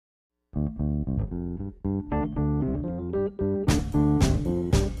This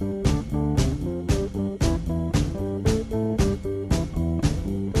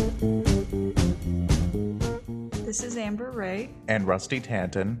is Amber Ray. And Rusty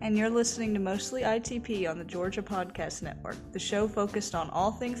Tanton. And you're listening to Mostly ITP on the Georgia Podcast Network, the show focused on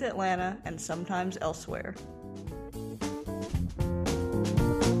all things Atlanta and sometimes elsewhere.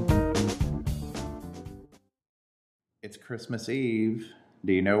 It's Christmas Eve.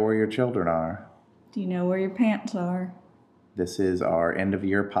 Do you know where your children are? Do you know where your pants are? This is our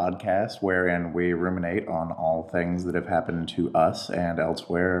end-of-year podcast wherein we ruminate on all things that have happened to us and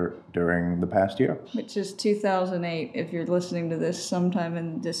elsewhere during the past year. Which is 2008 if you're listening to this sometime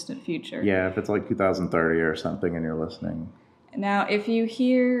in the distant future. Yeah, if it's like 2030 or something and you're listening. Now, if you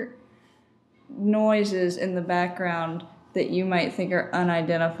hear noises in the background that you might think are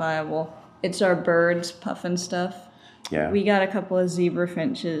unidentifiable, it's our birds puffing stuff. Yeah. We got a couple of zebra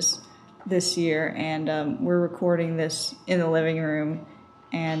finches this year, and we're recording this in the living room,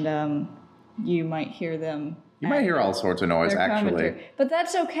 and you might hear them. You might hear all sorts of noise, actually. But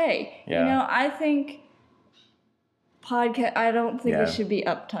that's okay. Yeah. You know, I think I don't think we should be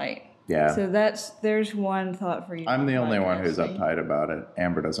uptight. Yeah. So there's one thought for you. I'm the only one who's uptight about it.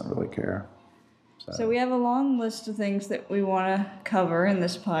 Amber doesn't really care. So we have a long list of things that we want to cover in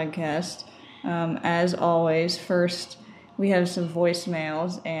this podcast. As always, first we have some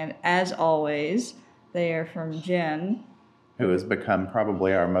voicemails, and as always, they are from Jen, who has become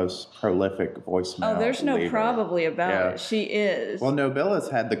probably our most prolific voicemail. Oh, there's no leader. Probably about it. She is. Well, Nobilis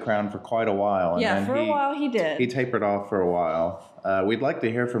had the crown for quite a while. And then for a while he did. He tapered off for a while. We'd like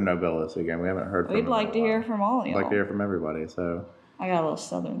to hear from Nobilis again. We haven't heard from him. We'd like to hear from all of y'all. We'd like to hear from everybody. So I got a little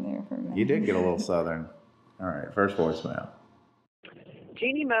southern there for a minute. You did get a little southern. All right, first voicemail.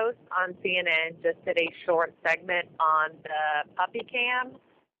 Jeannie Most on CNN just did a short segment on the puppy cam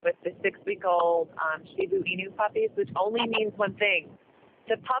with the 6-week-old Shiba Inu puppies, which only means one thing.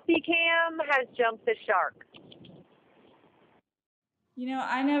 The puppy cam has jumped the shark. You know,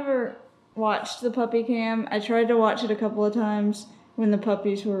 I never watched the puppy cam. I tried to watch it a couple of times when the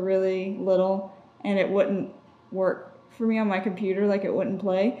puppies were really little, and it wouldn't work for me on my computer, like it wouldn't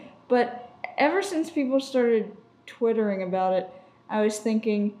play. But ever since people started twittering about it, I was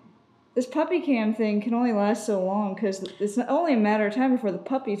thinking, this puppy cam thing can only last so long because it's only a matter of time before the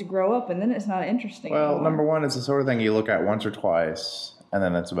puppies grow up, and then it's not interesting Well, anymore. number one, it's the sort of thing you look at once or twice, and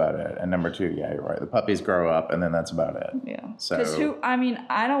then that's about it. And number two, yeah, you're right. The puppies grow up, and then that's about it. Yeah. So, because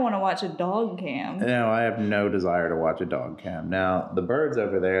I don't want to watch a dog cam. No, I have no desire to watch a dog cam. Now, the birds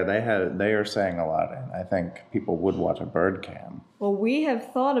over there, they are saying a lot, and I think people would watch a bird cam. Well, we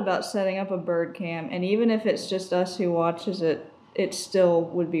have thought about setting up a bird cam, and even if it's just us who watches it, it still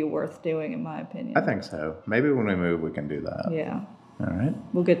would be worth doing, in my opinion. I think so. Maybe when we move, we can do that. Yeah. All right.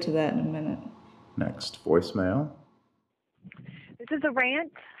 We'll get to that in a minute. Next voicemail. This is a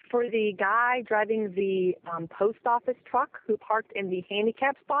rant for the guy driving the post office truck who parked in the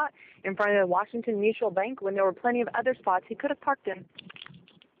handicap spot in front of the Washington Mutual Bank when there were plenty of other spots he could have parked in.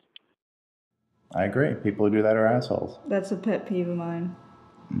 I agree. People who do that are assholes. That's a pet peeve of mine.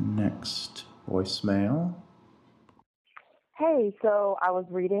 Next voicemail. Hey, so I was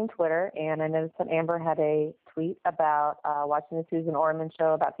reading Twitter, and I noticed that Amber had a tweet about watching the Susan Orman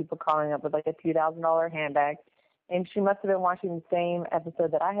show about people calling up with like a $2,000 handbag. And she must have been watching the same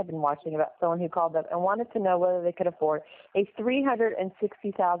episode that I had been watching about someone who called up and wanted to know whether they could afford a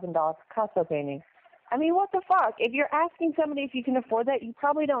 $360,000 Picasso painting. I mean, what the fuck? If you're asking somebody if you can afford that, you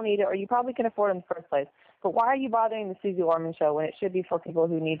probably don't need it, or you probably can afford it in the first place. But why are you bothering the Susie Orman show when it should be for people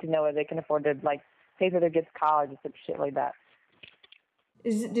who need to know whether they can afford to, like, pay for their kids' college and some shit like that?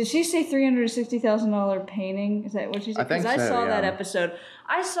 Did she say $360,000 painting? Is that what she said? I think so, I saw yeah. that episode.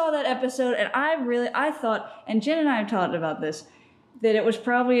 and I thought, and Jen and I have talked about this, that it was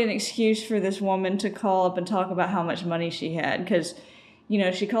probably an excuse for this woman to call up and talk about how much money she had. Because, you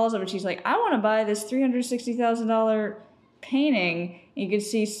know, she calls up and she's like, I want to buy this $360,000 painting. And you can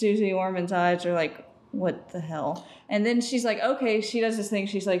see Susie Orman's eyes are like, what the hell? And then she's like, okay, she does this thing.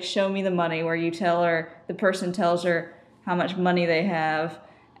 She's like, show me the money, where you tell her, the person tells her how much money they have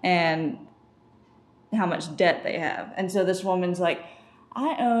and how much debt they have. And so this woman's like,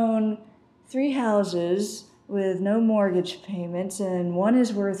 I own 3 houses with no mortgage payments, and one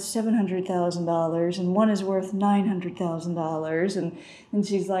is worth $700,000 and one is worth $900,000. And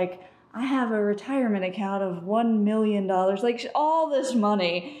she's like, I have a retirement account of $1 million, like all this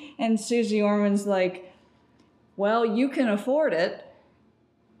money. And Susie Orman's like, well, you can afford it.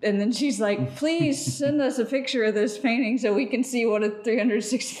 And then she's like, please send us a picture of this painting so we can see what a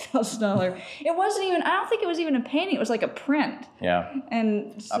 $360,000. It wasn't even, I don't think it was even a painting. It was like a print. Yeah.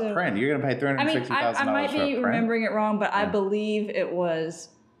 And so, a print. You're going to pay $360,000 I might be remembering it wrong, but yeah. I believe it was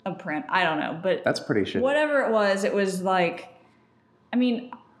a print. I don't know. But that's pretty shitty. Whatever it was like, I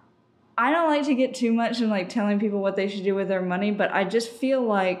mean, I don't like to get too much in like telling people what they should do with their money, but I just feel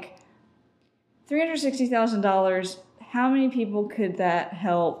like $360,000, how many people could that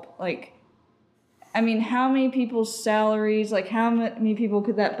help? Like, I mean, how many people's salaries, like how many people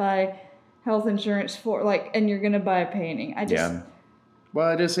could that buy health insurance for? Like, and you're going to buy a painting. Yeah.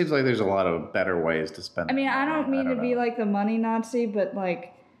 Well, it just seems like there's a lot of better ways to spend. I mean, I don't mean to be like the money Nazi, but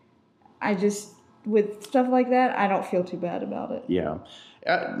like, I just, with stuff like that, I don't feel too bad about it. Yeah.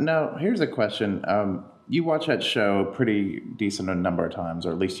 Now, here's a question. You watch that show a pretty decent number of times,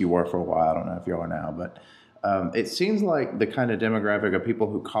 or at least you were for a while. I don't know if you are now, but it seems like the kind of demographic of people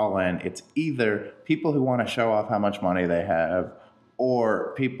who call in, it's either people who want to show off how much money they have,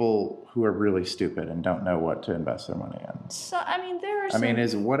 or people who are really stupid and don't know what to invest their money in. So, I mean, there are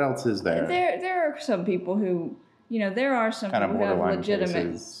some... what else is there? There are some people who, there are some kind people who have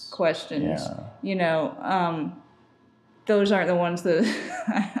legitimate questions. Yeah. Those aren't the ones that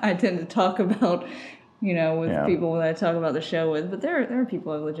I tend to talk about, with people that I talk about the show with. But there are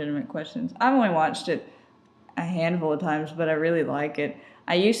people who have legitimate questions. I've only watched it a handful of times, but I really like it.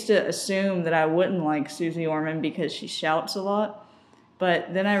 I used to assume that I wouldn't like Susie Orman because she shouts a lot.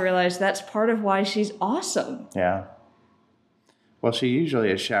 But then I realized that's part of why she's awesome. Yeah. Well, she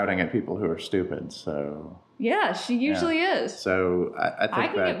usually is shouting at people who are stupid, so... Yeah, she usually is. So I think I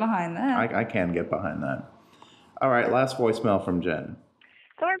can get behind that. I can get behind that. All right, last voicemail from Jen.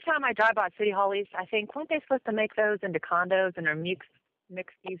 So every time I drive by City Hall East, I think, weren't they supposed to make those into condos and their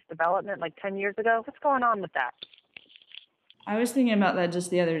mixed-use development like 10 years ago? What's going on with that? I was thinking about that just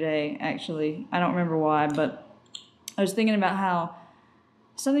the other day, actually. I don't remember why, but I was thinking about how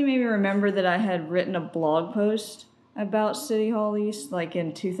something made me remember that I had written a blog post about City Hall East, like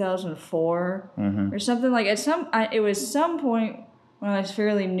in 2004 or something. Like it was some point when I was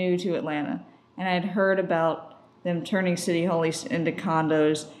fairly new to Atlanta, and I had heard about them turning City Hall East into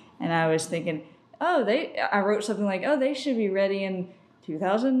condos, and I was thinking, I wrote something like, they should be ready in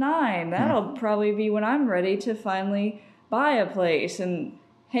 2009. That'll probably be when I'm ready to finally buy a place. And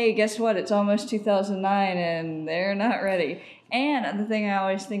hey, guess what? It's almost 2009, and they're not ready. And the thing I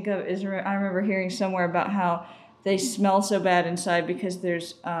always think of is I remember hearing somewhere about how they smell so bad inside because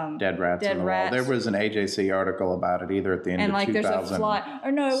there's dead rats in the wall. There was an AJC article about it either at the end of 2006 there's a fly,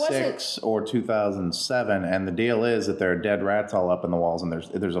 or no, it wasn't, or 2007, and the deal is that there are dead rats all up in the walls, and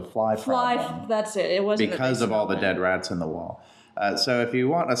there's a fly problem. That's it. It wasn't because of all the dead rats in the wall. So if you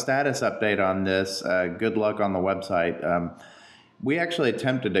want a status update on this, good luck on the website. We actually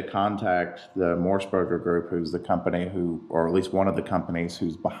attempted to contact the Morseberger Group, who's the company or at least one of the companies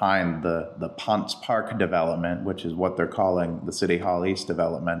who's behind the Ponce Park development, which is what they're calling the City Hall East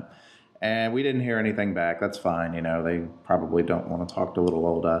development. And we didn't hear anything back. That's fine. They probably don't want to talk to little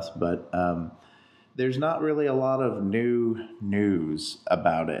old us, but there's not really a lot of new news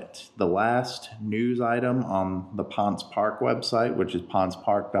about it. The last news item on the Ponce Park website, which is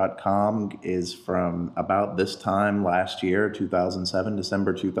poncepark.com, is from about this time last year, 2007,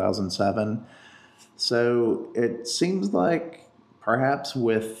 December 2007. So it seems like perhaps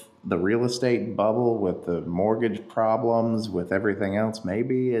with the real estate bubble, with the mortgage problems, with everything else,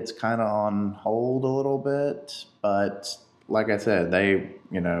 maybe it's kind of on hold a little bit. But like I said,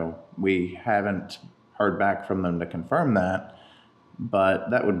 we haven't heard back from them to confirm that, but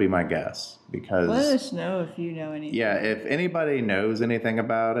that would be my guess. Because let us know if you know anything. Yeah, if anybody knows anything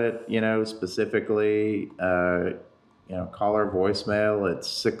about it, specifically, call our voicemail. It's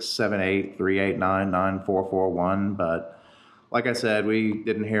 678-389-9441. But like I said, we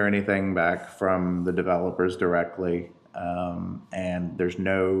didn't hear anything back from the developers directly, and there's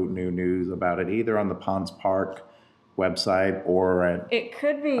no new news about it either on the Ponce Park website or at, it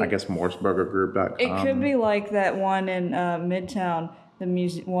could be, I guess, morsebergergroup.com. It could be like that one in Midtown, the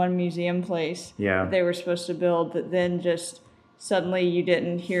one museum place they were supposed to build, that then just suddenly you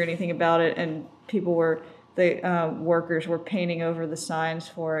didn't hear anything about it, and the workers were painting over the signs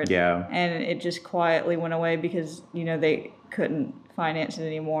for it. Yeah. And it just quietly went away because, they couldn't finance it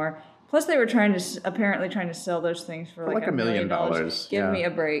anymore. Plus they were apparently trying to sell those things for like $1 million. Give me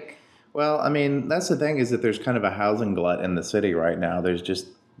a break. Well, I mean, that's the thing, is that there's kind of a housing glut in the city right now. There's just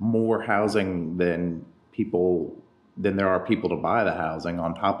more housing than there are people to buy the housing,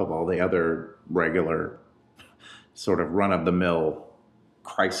 on top of all the other regular sort of run-of-the-mill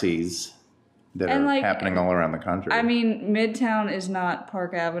crises that And, are happening all around the country. I mean, Midtown is not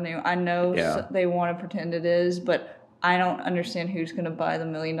Park Avenue. I know they want to pretend it is, but I don't understand who's going to buy the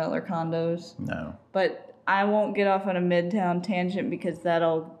 $1 million condos. No. But I won't get off on a Midtown tangent because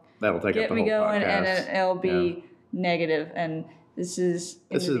that'll take get up the me whole going, podcast. and it'll be negative. And this is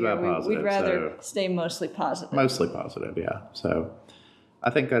about positive. We'd rather stay mostly positive. Mostly positive, yeah. So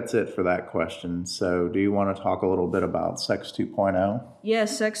I think that's it for that question. So do you want to talk a little bit about Sex 2.0?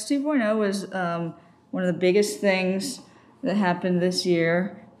 Yes, Sex 2.0 was one of the biggest things that happened this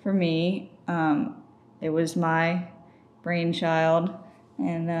year for me. It was my brainchild,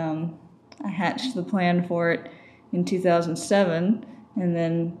 and I hatched the plan for it in 2007, and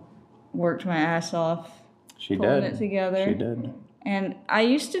then worked my ass off pulling it together. She did. And I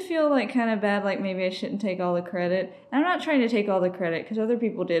used to feel like kind of bad, like maybe I shouldn't take all the credit. And I'm not trying to take all the credit because other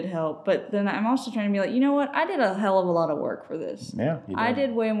people did help. But then I'm also trying to be like, you know what? I did a hell of a lot of work for this. Yeah, you did. I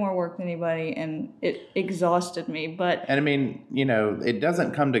did way more work than anybody, and it exhausted me. And I mean, it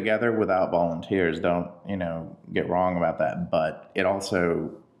doesn't come together without volunteers. Don't, get wrong about that. But it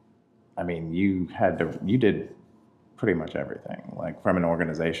also, I mean, you did pretty much everything, like from an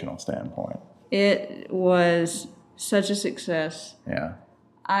organizational standpoint. It was such a success. Yeah.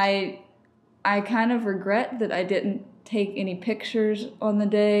 I kind of regret that I didn't take any pictures on the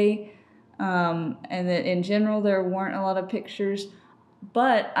day, and that in general there weren't a lot of pictures.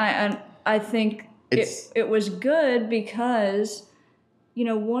 But I think it was good because,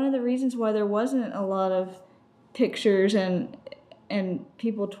 one of the reasons why there wasn't a lot of pictures and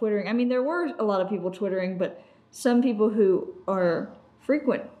people twittering. I mean, there were a lot of people twittering, but some people who are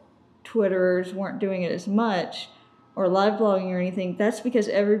frequent Twitterers weren't doing it as much, or live blogging or anything. That's because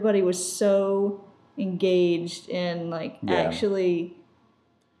everybody was so engaged in actually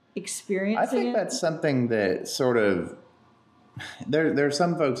experiencing it. I think that's something that sort of there's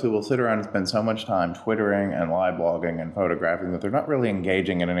some folks who will sit around and spend so much time twittering and live blogging and photographing that they're not really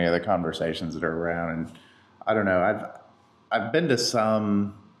engaging in any of the conversations that are around. And I don't know, I've been to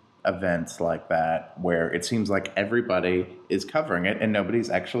some events like that where it seems like everybody is covering it and nobody's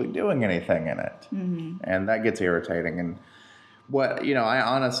actually doing anything in it. Mm-hmm. And that gets irritating. And I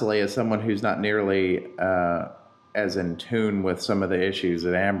honestly, as someone who's not nearly as in tune with some of the issues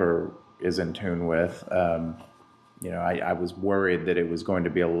that Amber is in tune with, I was worried that it was going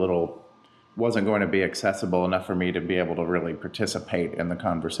to be wasn't going to be accessible enough for me to be able to really participate in the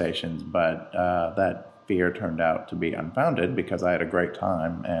conversations. But that fear turned out to be unfounded because I had a great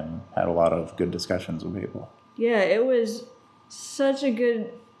time and had a lot of good discussions with people. Yeah, it was such a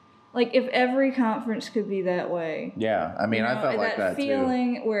good, if every conference could be that way. Yeah, I mean, I felt like that too. That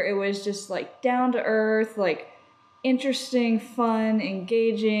feeling where it was just down to earth, interesting, fun,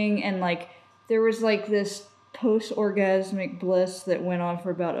 engaging, and there was this post-orgasmic bliss that went on for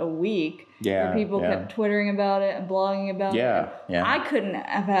about a week. Yeah, where people kept twittering about it and blogging about it. Yeah. I couldn't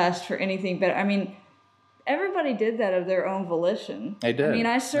have asked for anything better. I mean, everybody did that of their own volition. They did. I mean,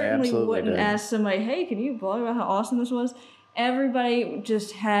 I certainly wouldn't ask somebody, hey, can you blog about how awesome this was? Everybody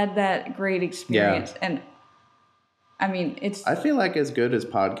just had that great experience. Yeah. And, I mean, I feel like as good as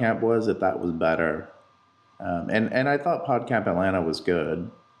PodCamp was, that was better. And I thought PodCamp Atlanta was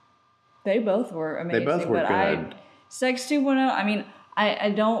good. They both were amazing. They both were good. Sex 2.0, I mean, I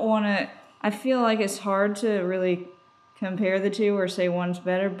don't want to... I feel like it's hard to really compare the two or say one's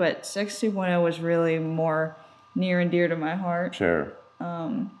better, but Sex 2.0 was really more near and dear to my heart. Sure.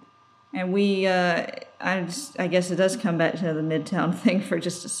 And we, I guess it does come back to the Midtown thing for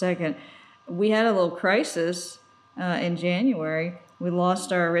just a second. We had a little crisis in January. We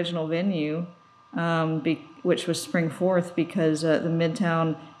lost our original venue, which was Spring 4th, because the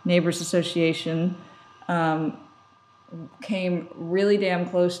Midtown Neighbors Association came really damn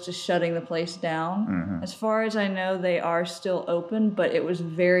close to shutting the place down. Mm-hmm. As far as I know, they are still open, but it was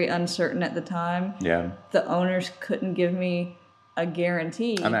very uncertain at the time. Yeah. The owners couldn't give me a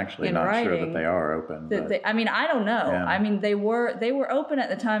guarantee. I'm actually not sure that they are open. I mean, I don't know. Yeah. I mean, they were open at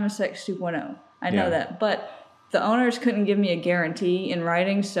the time of Sex 2.0. I know that. But the owners couldn't give me a guarantee in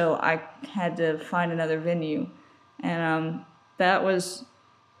writing, so I had to find another venue. And that was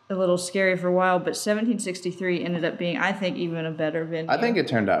a little scary for a while, but 1763 ended up being, I think, even a better venue. I think it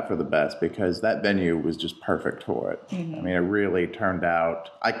turned out for the best because that venue was just perfect for it. Mm-hmm. I mean, it really turned out.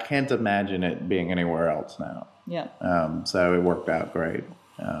 I can't imagine it being anywhere else now. Yeah. So it worked out great,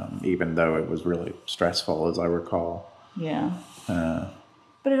 even though it was really stressful, as I recall. Yeah.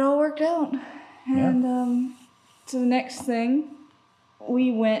 But it all worked out. And so the next thing,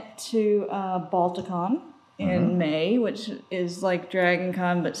 we went to Balticon in May, which is like Dragon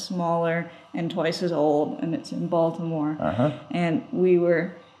Con but smaller and twice as old, and it's in Baltimore. Uh-huh. And we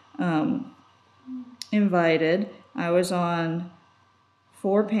were invited. I was on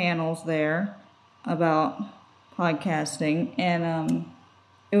 4 panels there about podcasting, and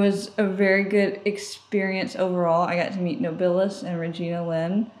it was a very good experience overall. I got to meet Nobilis and Regina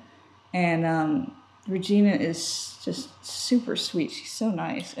Lynn, and Regina is just super sweet. She's so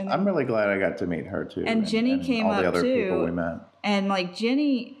nice. And I'm really glad I got to meet her too. And Jenny came all the up other too. People we met. And like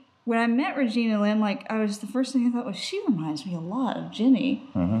Jenny, when I met Regina Lynn, the first thing I thought was she reminds me a lot of Jenny.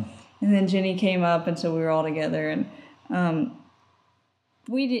 Mm-hmm. And then Jenny came up, and so we were all together, and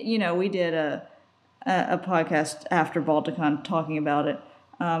we did a podcast after Balticon talking about it.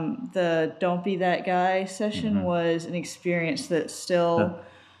 The Don't Be That Guy session was an experience that still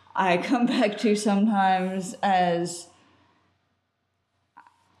I come back to sometimes, as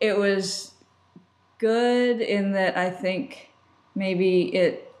it was good in that I think maybe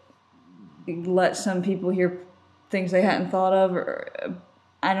it let some people hear things they hadn't thought of, or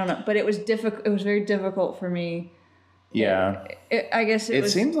I don't know, but it was difficult. It was very difficult for me. Yeah. I guess it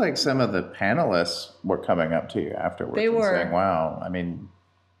seems like some of the panelists were coming up to you afterwards and saying, wow, I mean,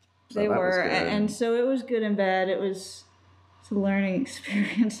 they were. And so it was good and bad. It's a learning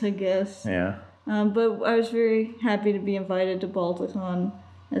experience, I guess. Yeah. But I was very happy to be invited to Balticon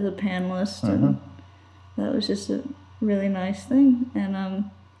as a panelist, and that was just a really nice thing. And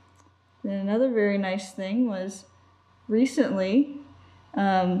then another very nice thing was recently,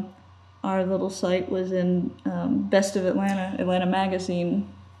 our little site was in Best of Atlanta Magazine,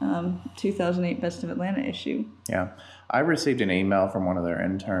 2008 Best of Atlanta issue. Yeah. I received an email from one of their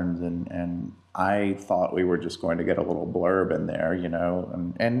interns, and I thought we were just going to get a little blurb in there,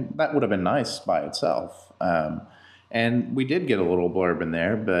 and that would have been nice by itself. And we did get a little blurb in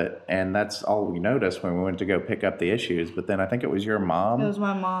there, and that's all we noticed when we went to go pick up the issues. But then I think it was your mom. It was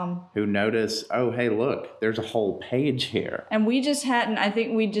my mom. Who noticed, oh, hey, look, there's a whole page here. And we just I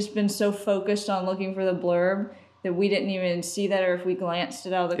think we'd just been so focused on looking for the blurb that we didn't even see that, or if we glanced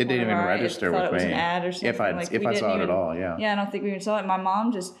it out of the corner. It didn't even register with me. It was an ad or something. If I saw it at all, yeah. Yeah, I don't think we even saw it. My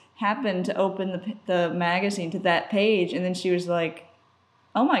mom just happened to open the magazine to that page, and then she was like,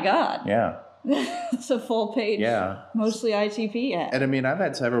 oh my God. Yeah. It's a full page. Yeah. Mostly ITP ad. And I mean, I've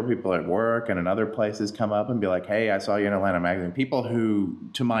had several people at work and in other places come up and be like, hey, I saw you in Atlanta Magazine. People who,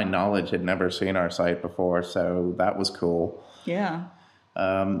 to my knowledge, had never seen our site before. So that was cool. Yeah.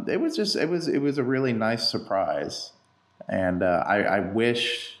 It was a really nice surprise. And I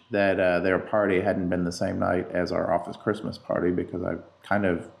wish that their party hadn't been the same night as our office Christmas party, because I kind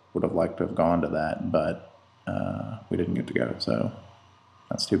of would have liked to have gone to that, but we didn't get to go. So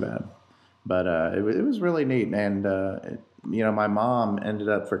that's too bad. But it was really neat. And, my mom ended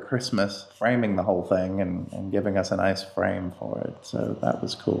up for Christmas framing the whole thing and giving us a nice frame for it. So that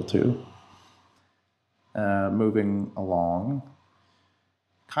was cool too. Moving along.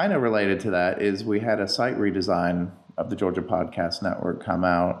 Kind of related to that is we had a site redesign of the Georgia Podcast Network come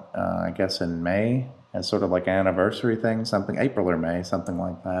out, I guess in May, as sort of like an anniversary thing, something, April or May, something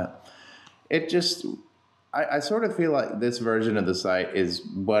like that. It just, I sort of feel like this version of the site is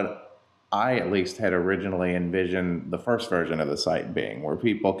what I at least had originally envisioned the first version of the site being, where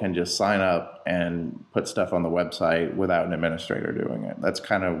people can just sign up and put stuff on the website without an administrator doing it. That's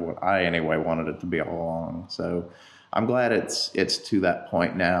kind of what I anyway wanted it to be all along. So I'm glad it's to that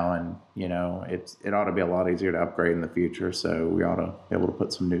point now, and it ought to be a lot easier to upgrade in the future. So we ought to be able to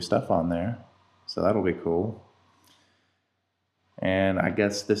put some new stuff on there. So that'll be cool. And I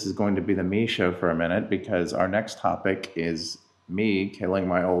guess this is going to be the me show for a minute, because our next topic is me killing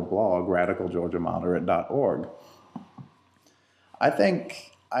my old blog, radicalgeorgiamoderate.org. I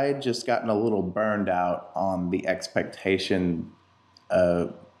think I had just gotten a little burned out on the expectation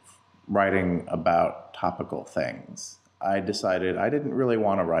of writing about topical things. I decided I didn't really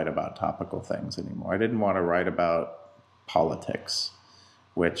want to write about topical things anymore. I didn't want to write about politics,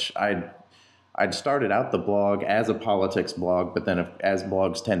 which I'd started out the blog as a politics blog, but then as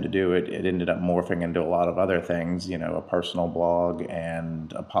blogs tend to do, it ended up morphing into a lot of other things, a personal blog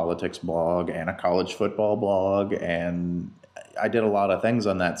and a politics blog and a college football blog. And I did a lot of things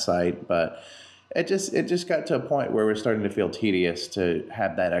on that site, but it just got to a point where we're starting to feel tedious to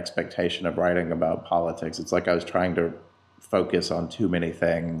have that expectation of writing about politics. It's like I was trying to focus on too many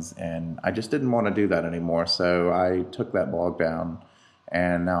things, and I just didn't want to do that anymore. So I took that blog down.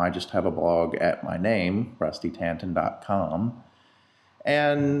 And now I just have a blog at my name, rustytanton.com.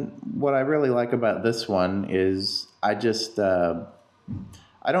 And what I really like about this one is I don't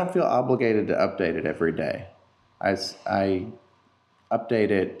feel obligated to update it every day. I update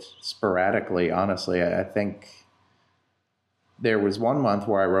it sporadically, honestly. I think there was one month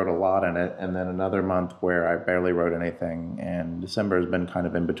where I wrote a lot in it, and then another month where I barely wrote anything. And December has been kind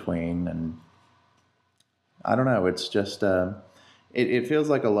of in between, and I don't know. It's just it feels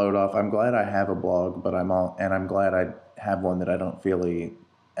like a load off. I'm glad I have a blog, but I'm glad I have one that I don't feel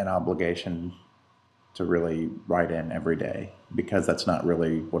an obligation to really write in every day, because that's not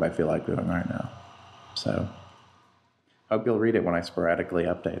really what I feel like doing right now. So hope you'll read it when I sporadically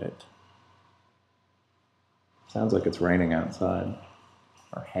update it. Sounds like it's raining outside,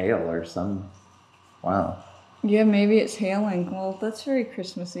 or hail or some. Wow. Yeah, maybe it's hailing. Well, that's very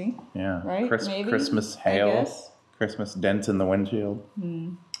Christmassy. Yeah. Right? Maybe. Christmas hail. Christmas dents in the windshield.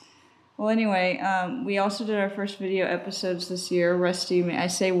 Well, anyway, we also did our first video episodes this year. Rusty, I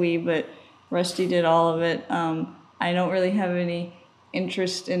say we, but Rusty did all of it. I don't really have any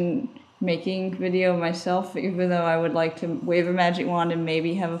interest in making video myself, even though I would like to wave a magic wand and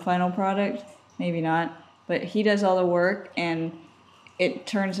maybe have a final product. Maybe not. But he does all the work, and it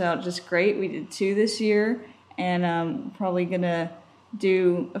turns out just great. We did 2 this year, and probably going to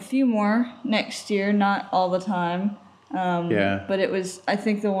do a few more next year, not all the time. But I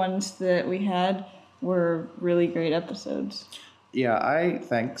think the ones that we had were really great episodes. Yeah,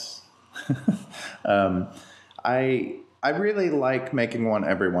 thanks. I really like making one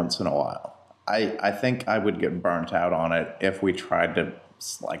every once in a while. I think I would get burnt out on it if we tried to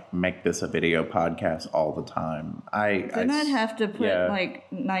make this a video podcast all the time. I'd have to put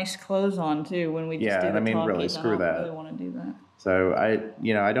nice clothes on too when we just do the talkies. Really screw that. I don't really want to do that. So I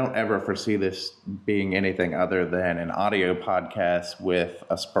don't ever foresee this being anything other than an audio podcast with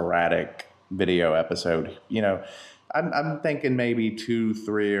a sporadic video episode. I'm thinking maybe 2,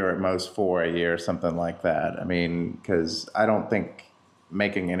 3, or at most 4 a year, something like that. I mean, because I don't think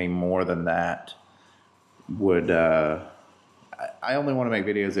making any more than that would. I only want to make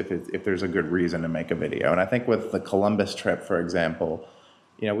videos if there's a good reason to make a video. And I think with the Columbus trip, for example,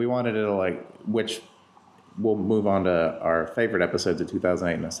 we wanted to which we'll move on to our favorite episodes of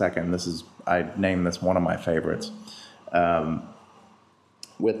 2008 in a second. I named this one of my favorites.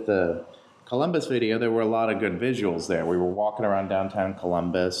 With the Columbus video, there were a lot of good visuals there. We were walking around downtown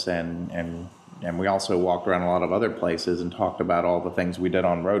Columbus, and we also walked around a lot of other places and talked about all the things we did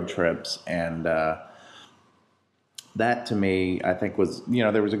on road trips. And that, to me, I think was,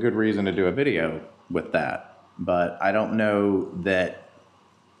 there was a good reason to do a video with that. But I don't know that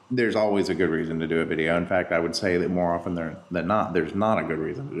there's always a good reason to do a video. In fact, I would say that more often than not, there's not a good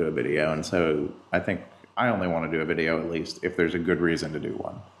reason to do a video. And so I think I only want to do a video, at least, if there's a good reason to do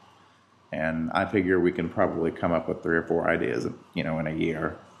one. And I figure we can probably come up with 3 or 4 ideas, in a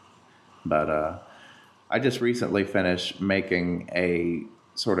year. But I just recently finished making a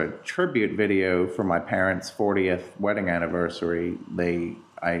sort of tribute video for my parents' 40th wedding anniversary.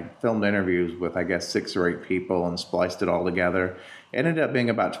 I filmed interviews with, I guess, 6 or 8 people and spliced it all together. It ended up being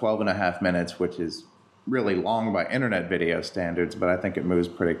about 12 and a half minutes, which is really long by internet video standards, but I think it moves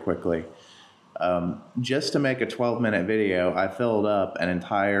pretty quickly. Just to make a 12-minute video, I filled up an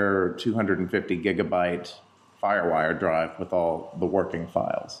entire 250 gigabyte FireWire drive with all the working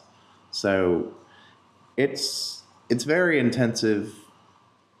files. So it's very intensive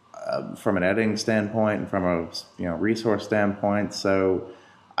from an editing standpoint and from a resource standpoint. So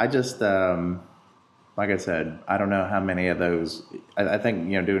I just like I said, I don't know how many of those. I think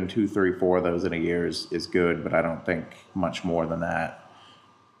doing 2, 3, 4 of those in a year is good, but I don't think much more than that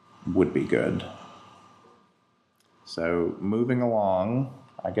would be good. So moving along,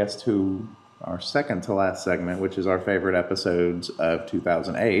 I guess, to our second to last segment, which is our favorite episodes of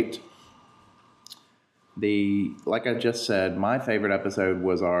 2008. Like I just said, my favorite episode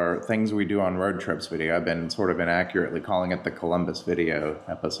was our Things We Do on Road Trips video. I've been sort of inaccurately calling it the Columbus video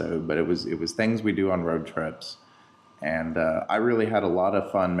episode, but it was Things We Do on Road Trips. And I really had a lot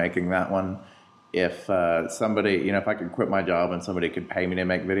of fun making that one. If somebody, if I could quit my job and somebody could pay me to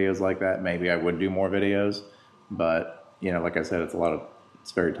make videos like that, maybe I would do more videos. But, like I said,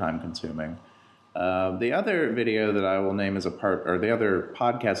 it's very time consuming. The other video that I will name as the other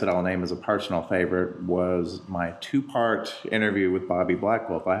podcast that I'll name as a personal favorite was my 2-part interview with Bobby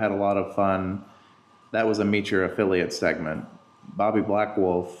Blackwolf. I had a lot of fun. That was a Meet Your Affiliate segment. Bobby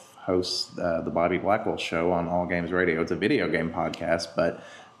Blackwolf hosts the Bobby Blackwolf Show on All Games Radio. It's a video game podcast, but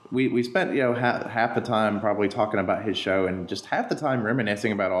we spent half the time probably talking about his show and just half the time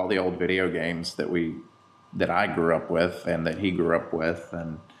reminiscing about all the old video games that I grew up with and that he grew up with.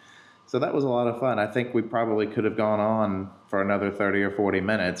 And so that was a lot of fun. I think we probably could have gone on for another 30 or 40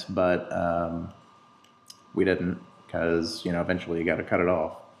 minutes, but we didn't, because, eventually you got to cut it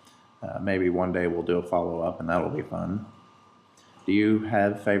off. Maybe one day we'll do a follow-up, and that'll be fun. Do you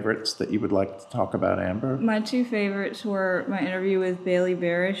have favorites that you would like to talk about, Amber? My 2 favorites were my interview with Bailey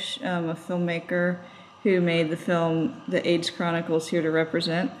Barish, a filmmaker who made the film The AIDS Chronicles Here to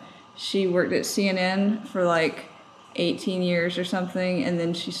Represent. she worked at CNN for like 18 years or something, and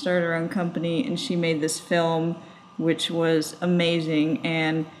then she started her own company, and she made this film, which was amazing,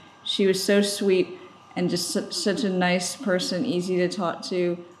 and she was so sweet and just such a nice person, easy to talk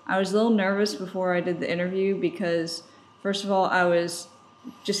to. I was a little nervous before I did the interview because, first of all, I was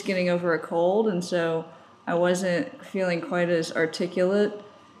just getting over a cold, and so I wasn't feeling quite as articulate.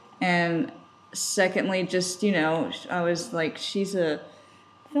 And secondly, just, I was like, she's a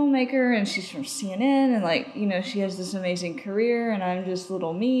filmmaker and she's from CNN and like, she has this amazing career and I'm just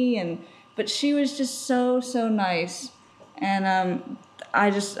little me. But she was just so nice. And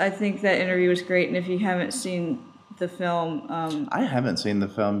I think that interview was great. And if you haven't seen the film, I haven't seen the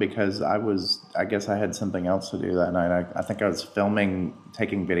film because I guess I had something else to do that night. I think I was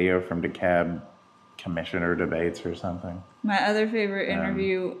taking video from DeKalb commissioner debates or something. My other favorite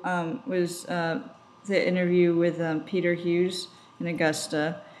interview was the interview with Peter Hughes in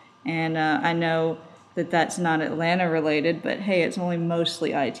Augusta. And I know that that's not Atlanta related, but hey, it's only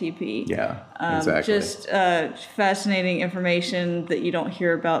mostly ITP. Yeah, exactly. Just fascinating information that you don't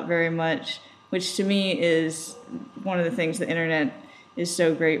hear about very much, which to me is one of the things the internet is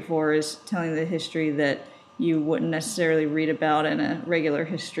so great for, is telling the history that you wouldn't necessarily read about in a regular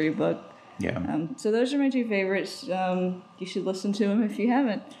history book. Yeah. So those are my two favorites. You should listen to them if you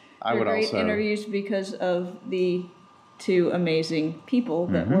haven't. They're great interviews because of the two amazing people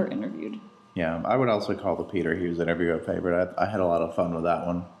that were interviewed. Yeah, I would also call the Peter Hughes interview a favorite. I had a lot of fun with that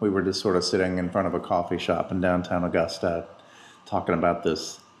one. We were just sort of sitting in front of a coffee shop in downtown Augusta talking about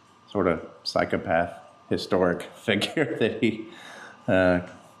this sort of psychopath historic figure that he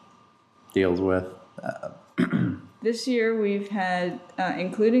deals with. This year we've had,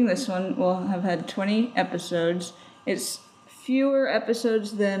 including this one, we'll have had 20 episodes. It's fewer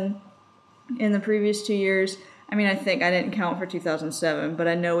episodes than in the previous 2 years. I mean, I think I didn't count for 2007, but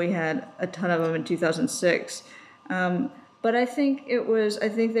I know we had a ton of them in 2006. But I think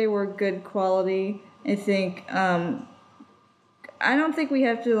they were good quality. I don't think we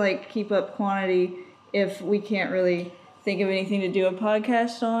have to like keep up quantity if we can't really think of anything to do a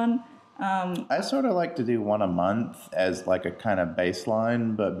podcast on. I sort of like to do one a month as like a kind of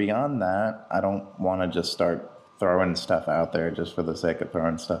baseline, but beyond that, I don't want to just start throwing stuff out there just for the sake of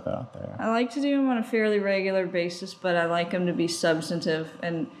throwing stuff out there. I like to do them on a fairly regular basis, but I like them to be substantive,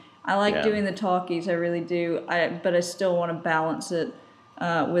 and I like doing the talkies, I really do. But I still want to balance it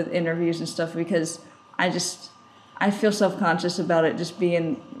with interviews and stuff because I feel self-conscious about it just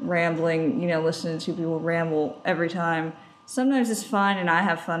being rambling, listening to people ramble every time. Sometimes it's fine and I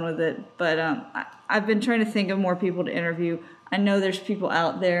have fun with it, but I've been trying to think of more people to interview. I know there's people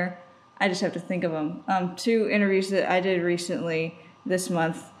out there. I just have to think of them. Two interviews that I did recently this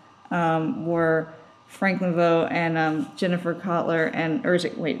month were Franklin Vo and Jennifer Coulter,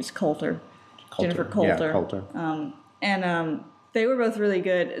 it's Coulter. Jennifer Coulter. Yeah, Coulter. And they were both really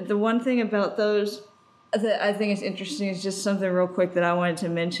good. The one thing about those that I think is interesting is just something real quick that I wanted to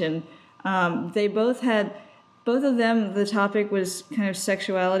mention. Both of them, the topic was kind of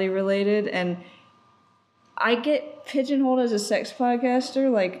sexuality related, and I get pigeonholed as a sex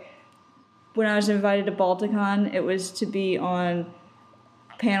podcaster. Like, when I was invited to Balticon, it was to be on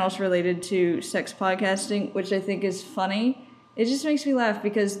panels related to sex podcasting, which I think is funny. It just makes me laugh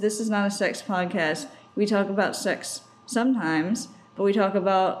because this is not a sex podcast. We talk about sex sometimes, but we talk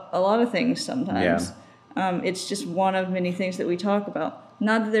about a lot of things sometimes. Yeah. It's just one of many things that we talk about.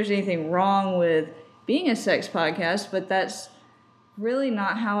 Not that there's anything wrong with being a sex podcast, but that's really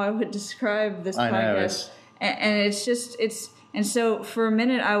not how I would describe this podcast. And so for a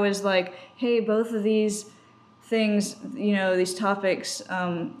minute I was like, hey, both of these things, these topics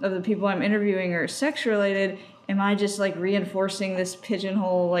of the people I'm interviewing are sex related. Am I just like reinforcing this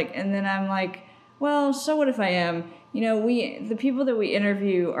pigeonhole? And then I'm like, well, so what if I am? The people that we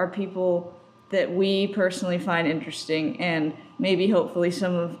interview are people that we personally find interesting, and maybe hopefully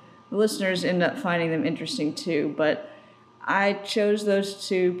some of the listeners end up finding them interesting too. But I chose those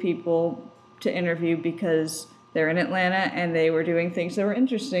two people to interview because they're in Atlanta and they were doing things that were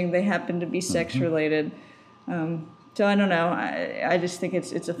interesting. They happened to be sex related. So I don't know. I just think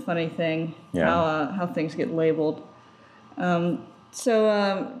it's a funny thing how things get labeled.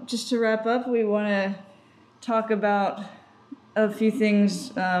 So just to wrap up, we want to talk about a few things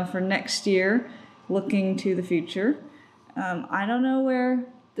for next year, looking to the future. I don't know where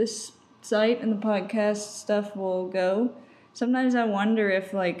this site and the podcast stuff will go. Sometimes I wonder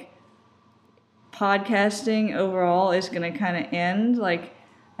if podcasting overall is going to kind of end. I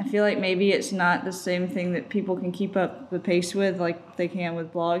feel like maybe it's not the same thing that people can keep up the pace with like they can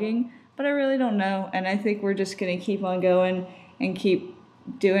with blogging, but I really don't know. And I think we're just going to keep on going and keep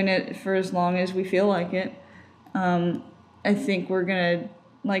doing it for as long as we feel like it. I think we're going to,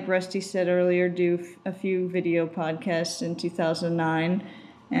 like Rusty said earlier, do a few video podcasts in 2009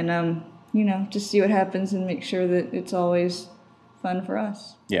 and, just see what happens and make sure that it's always fun for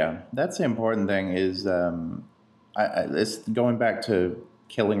us. Yeah, that's the important thing is it's going back to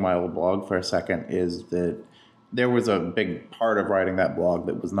killing my old blog for a second, is that there was a big part of writing that blog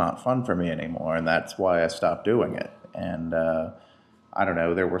that was not fun for me anymore, and that's why I stopped doing it. And I don't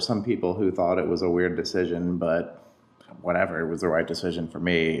know, there were some people who thought it was a weird decision, but whatever, it was the right decision for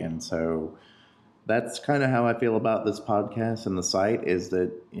me. And so that's kind of how I feel about this podcast and the site, is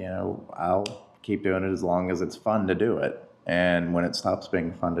that, I'll keep doing it as long as it's fun to do it. And when it stops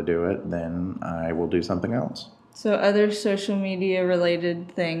being fun to do it, then I will do something else. So other social media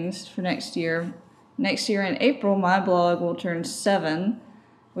related things for next year. Next year in April, my blog will turn 7,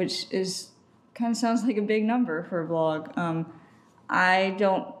 which is kind of sounds like a big number for a blog. I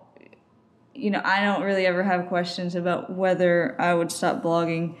don't really ever have questions about whether I would stop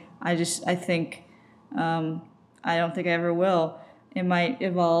blogging. I think, I don't think I ever will. It might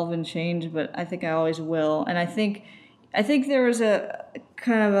evolve and change, but I think I always will. And I think there was a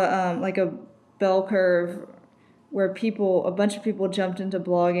kind of a bell curve where a bunch of people jumped into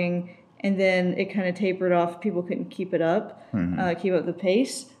blogging, and then it kind of tapered off. People couldn't keep it up, keep up the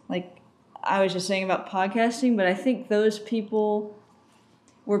pace. Like I was just saying about podcasting, but I think those people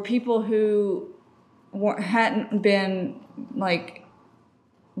were people who hadn't been like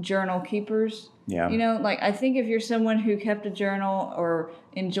journal keepers. Yeah. I think if you're someone who kept a journal or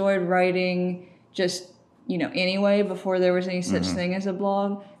enjoyed writing just, anyway, before there was any such thing as a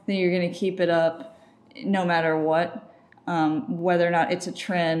blog, then you're going to keep it up no matter what, whether or not it's a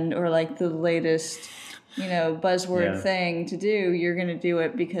trend or like the latest, buzzword thing to do, you're going to do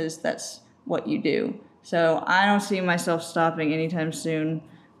it because that's what you do. So I don't see myself stopping anytime soon.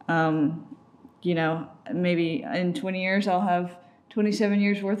 Maybe in 20 years I'll have 27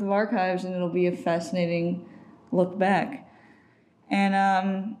 years worth of archives, and it'll be a fascinating look back.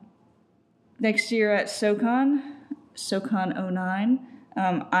 And next year at SoCon 09,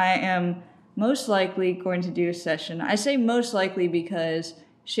 I am most likely going to do a session. I say most likely because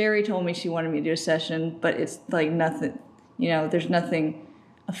Sherry told me she wanted me to do a session, but it's like nothing, there's nothing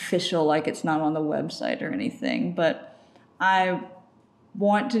official, like it's not on the website or anything. But I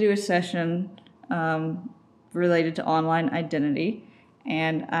want to do a session related to online identity,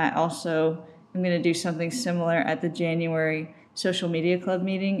 and I also am going to do something similar at the January Social Media Club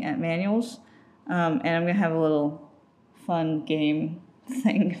meeting at Manuals, and I'm going to have a little fun game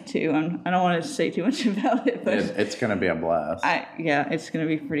thing too. I don't want to say too much about it, but it's going to be a blast. It's going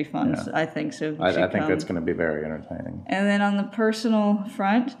to be pretty fun. Yeah. So I think so. I think that's going to be very entertaining. And then on the personal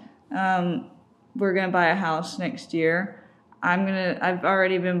front, we're going to buy a house next year. I've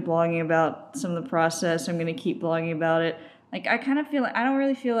already been blogging about some of the process. I'm going to keep blogging about it. Like, I kind of feel like I don't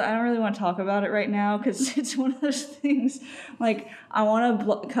really want to talk about it right now, because it's one of those things, like, I want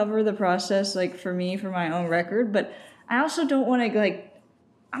to cover the process, like, for my own record, but I also don't want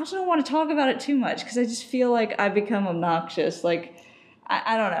to talk about it too much, because I just feel like I become obnoxious. Like,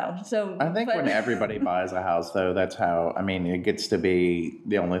 I don't know. So I think when everybody buys a house, though, that's how, it gets to be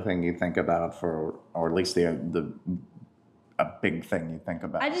the only thing you think about or at least a big thing you think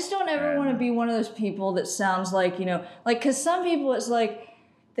about. I just don't ever want to be one of those people that sounds like, because some people, it's like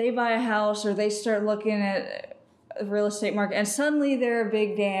they buy a house or they start looking at the real estate market and suddenly they're a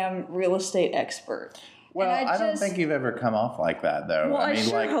big damn real estate expert. Well, I don't think you've ever come off like that, though. Well,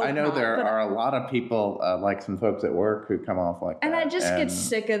 I know there are a lot of people, like some folks at work, who come off like that. And I just get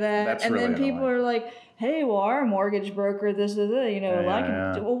sick of that. And then people are like, hey, well, our mortgage broker, this is it,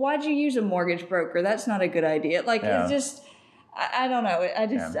 well, why'd you use a mortgage broker? That's not a good idea. Like, it's just, I don't know. I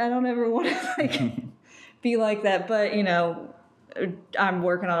don't ever want to, be like that. But, I'm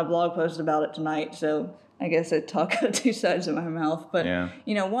working on a blog post about it tonight, so I guess I talk out of two sides of my mouth. But,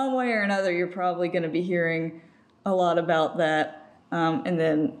 one way or another, you're probably going to be hearing a lot about that. And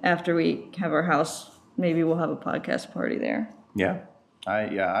then after we have our house, maybe we'll have a podcast party there. Yeah.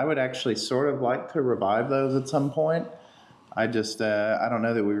 I would actually sort of like to revive those at some point. I just, I don't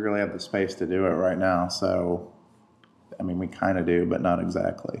know that we really have the space to do it right now. So, we kind of do, but not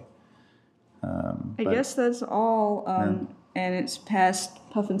exactly. I guess that's all. And it's past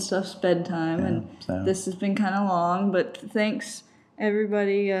Puff and Stuff's bedtime, this has been kind of long, but thanks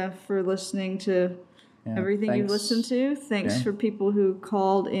everybody for listening to everything you've listened to. Thanks for people who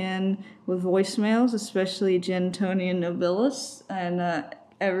called in with voicemails, especially Jen, Tony, and Nobilis, and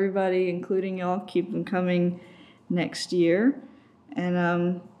everybody, including y'all, keep them coming next year,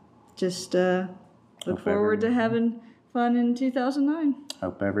 and just look forward to having fun in 2009.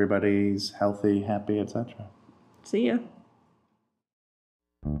 Hope everybody's healthy, happy, etc. See ya.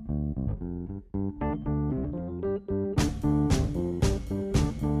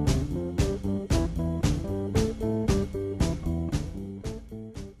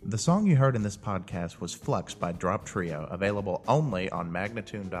 The song you heard in this podcast was Flux by Drop Trio, available only on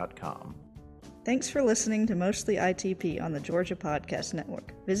Magnatune.com. Thanks for listening to Mostly ITP on the Georgia Podcast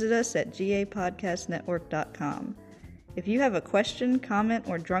Network. Visit us at gapodcastnetwork.com. If you have a question, comment,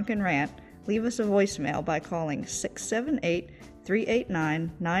 or drunken rant, leave us a voicemail by calling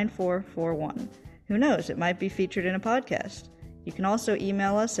 678-389-9441. Who knows, it might be featured in a podcast. You can also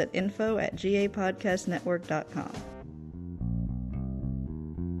email us at info@gapodcastnetwork.com.